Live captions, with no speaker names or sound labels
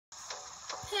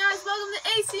guys, welcome to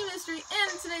AC Mystery,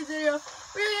 and in today's video,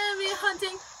 we're going to be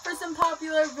hunting for some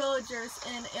popular villagers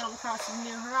in Animal Crossing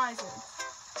New Horizons.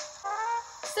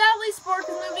 Sadly, Spork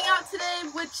is moving out today,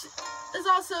 which is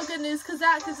also good news because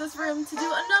that gives us room to do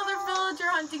another villager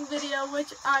hunting video,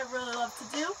 which I really love to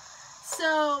do.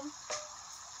 So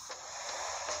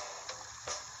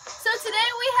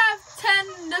today we have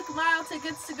 10 Nook Mile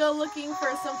tickets to go looking for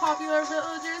some popular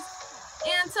villagers.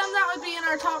 And some that would be in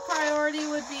our top priority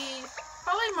would be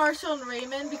probably Marshall and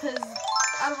Raymond, because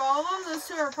out of all of them, those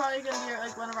two are probably going to be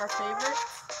like one of our favorites.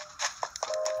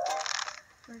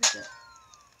 Where'd it go?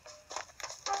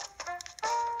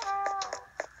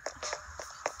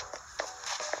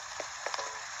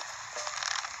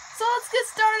 So let's get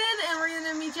started, and we're going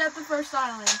to meet you at the first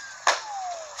island.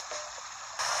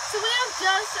 So we have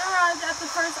just arrived at the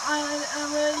first island, and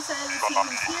I'm really excited to see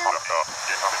who's here.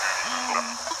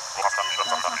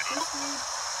 Let's see.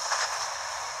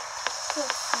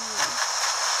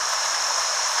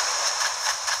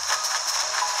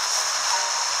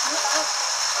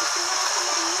 It's a little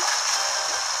kitty.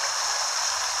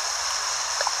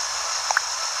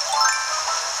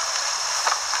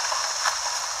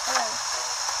 Alright.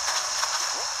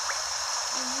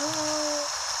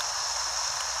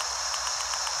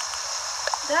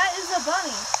 That is a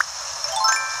bunny.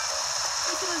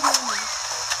 Look at his name.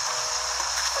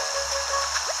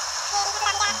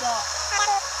 Dog.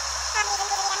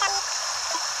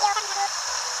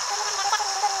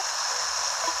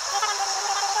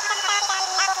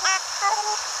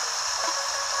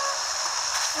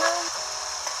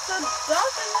 So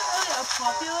Dog isn't really a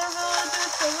popular villager,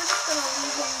 so we're just gonna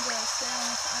leave him to stay on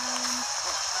this island.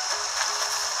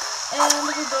 And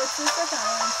we'll go to the second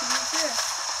island to use here.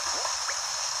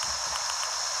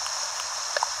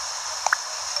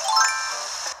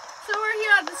 So we're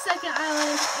here at the second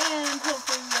island, and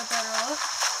hopefully we get better luck.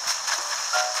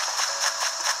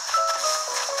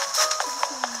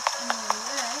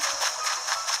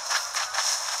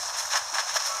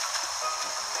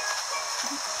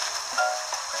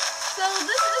 So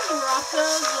this is Rocco,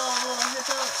 the little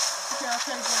hippo. Here, I'll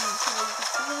try to get him so you can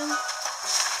see him.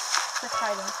 They're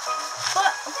hiding.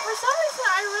 But for some reason,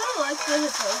 I really like the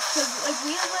hippos, because like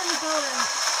we have a hippo in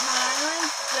my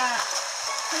island that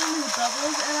her name is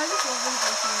Bubbles, and I just love the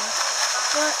hippo so much.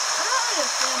 But I'm not really a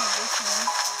fan of this one,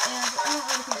 and I don't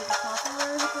really think it's a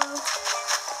popular hippo.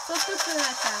 So let's go to the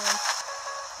next island.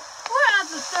 We're at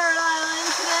the third island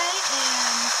today,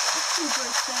 and it's super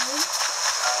exciting.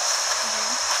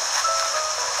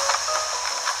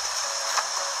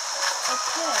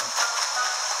 Okay.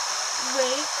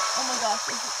 Wait. Oh my gosh.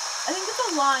 I think it's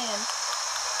a lion.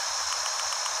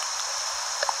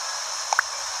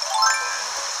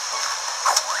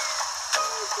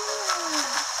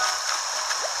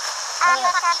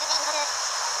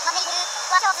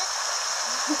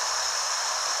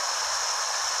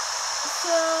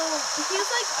 So, he's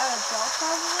like a dog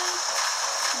probably.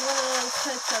 One of those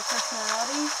types of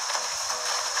personality.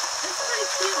 It's pretty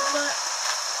cute, but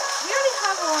we already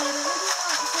have a lion, and we don't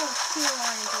want two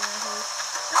lions in our house.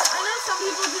 I know some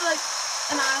people do like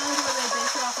an island where they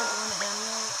base it off like one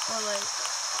animal, or like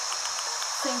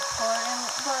same color animal,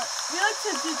 but we like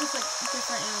to do just like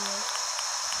different animals.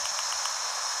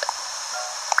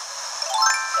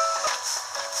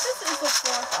 This is the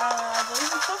fourth island, I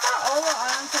believe, and so far all the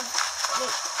islands have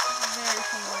looked very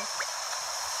similar.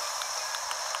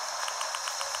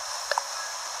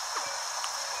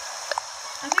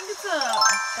 I think it's a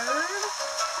bird.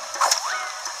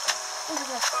 What is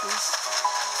that?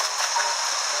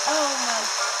 Oh my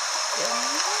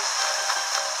goodness.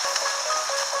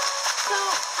 So,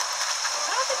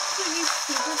 I don't think he's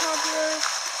super popular,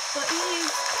 but he's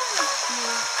kind of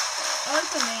cute. I like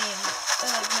the name. It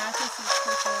like matches his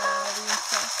personality and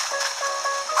stuff.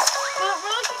 But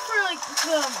we're looking for like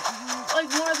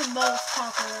one of the most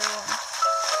popular ones.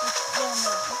 It's well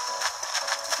known.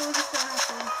 So we're just gonna have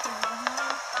to leave things behind.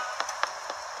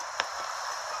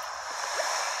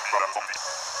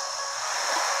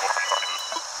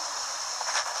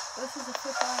 This is a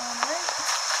fifth island, right?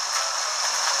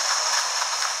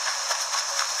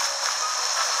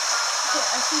 Okay,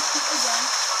 I see two again.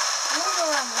 I'm gonna go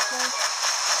around this way,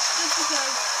 just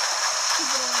because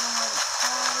people don't know how to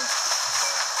fly.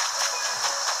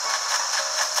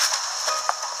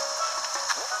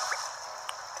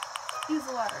 Use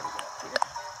the ladder to get up here.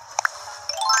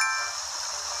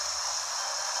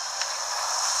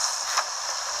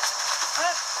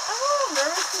 I'm a little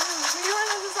nervous because we realize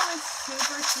this is something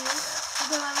super cute,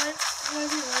 but I might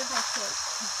be worried if I could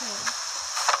complain.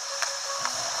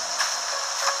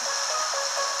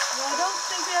 Well, I don't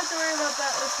think we have to worry about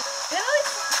that. It really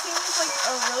seems like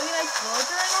a really nice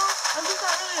villager and all,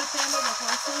 fan of the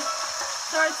horses.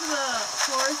 Sorry to the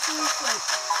horses, like,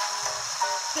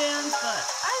 fans, but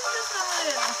I'm just not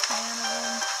really a fan of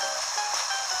them.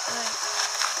 Like,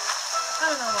 I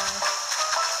don't know why.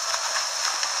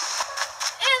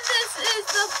 And this is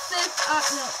the fifth,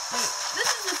 this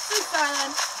is the sixth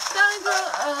island. Down to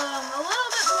a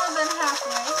little bit more than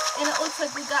halfway, and it looks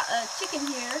like we got a chicken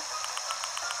here.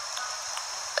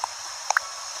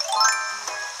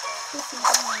 This is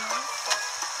nice.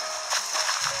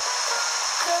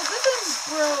 So this is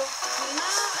Rosina,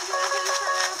 I think that's how you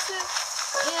pronounce it,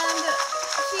 and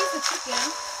she's a chicken.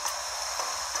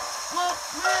 Well,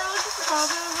 we're just a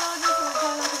popular villager, so we're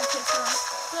probably not going to take her.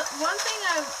 But one thing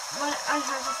I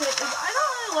have to say is I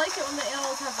don't really like it when the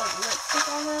animals have like lipstick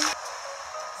on them.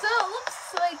 So it looks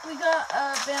like we got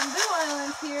a bamboo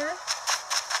island here.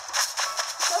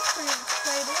 So that's pretty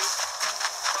exciting.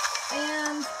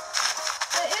 And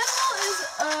the animal is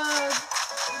a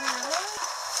girl.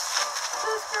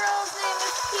 This girl's name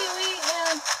is Kiwi,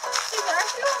 and she's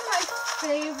actually one of my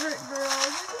favorite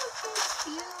girls. She's so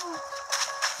cute.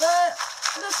 But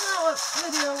that's not what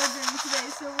video we're doing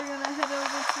today, so we're gonna head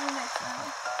over to the next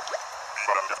island.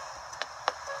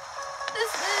 This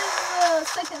is the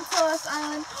second to last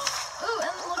island. Oh,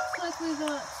 and it looks like we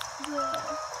got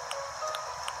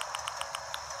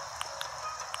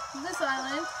this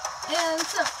island. And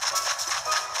so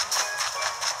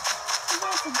there's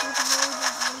also just a really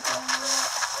big lake over that.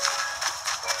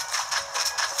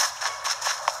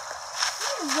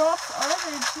 How many rocks are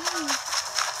there? Jeez.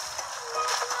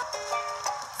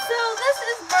 So this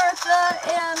is Bertha,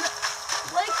 and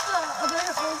like the other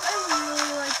hippos, I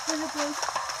really like the hippos.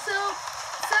 So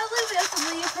sadly we have to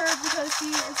leave her because she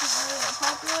isn't really a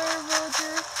popular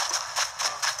villager.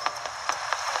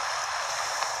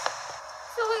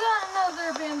 So we got another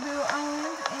bamboo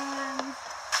island, and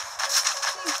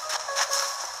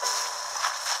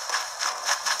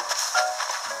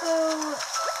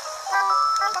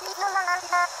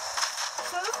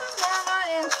so this is Norma,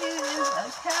 and she is a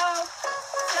cow.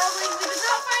 Sadly, we did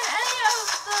not find any of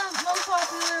the most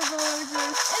popular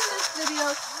villagers in this video,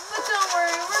 but don't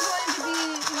worry, we're going to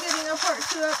be getting a part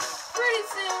 2 up pretty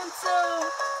soon, so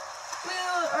we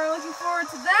are looking forward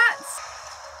to that.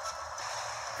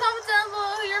 Comment down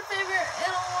below who your favorite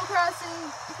Animal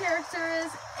Crossing character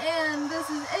is, and this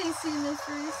is AC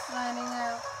Mysteries signing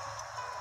out.